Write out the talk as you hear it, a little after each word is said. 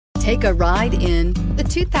Take a ride in the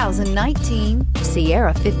 2019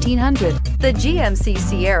 Sierra 1500. The GMC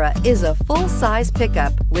Sierra is a full-size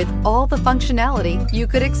pickup with all the functionality you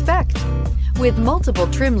could expect. With multiple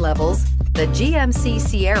trim levels, the GMC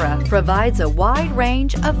Sierra provides a wide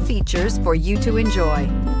range of features for you to enjoy.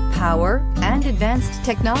 Power and advanced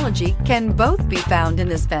technology can both be found in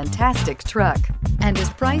this fantastic truck and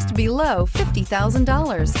is priced below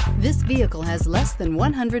 $50,000. This vehicle has less than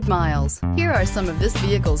 100 miles. Here are some of this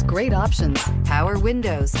vehicle's great options: power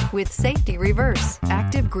windows with safety reverse,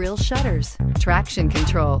 active grille shutters, traction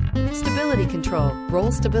control, stability control,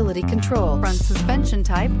 roll stability control, front suspension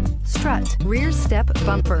type, strut, rear step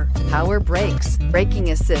bumper, power brakes,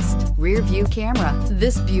 braking assist, rear view camera.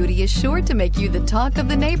 This beauty is sure to make you the talk of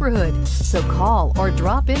the neighborhood. So call or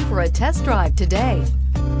drop in for a test drive today.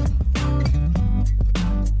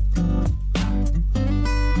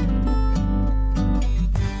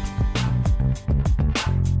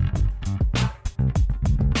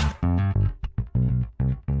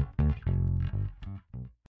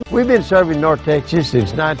 We've been serving North Texas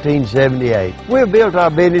since 1978. We've built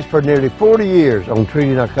our business for nearly 40 years on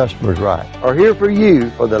treating our customers right. Are here for you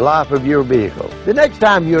for the life of your vehicle. The next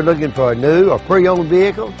time you're looking for a new or pre-owned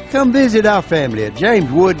vehicle, come visit our family at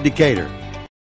James Wood Decatur.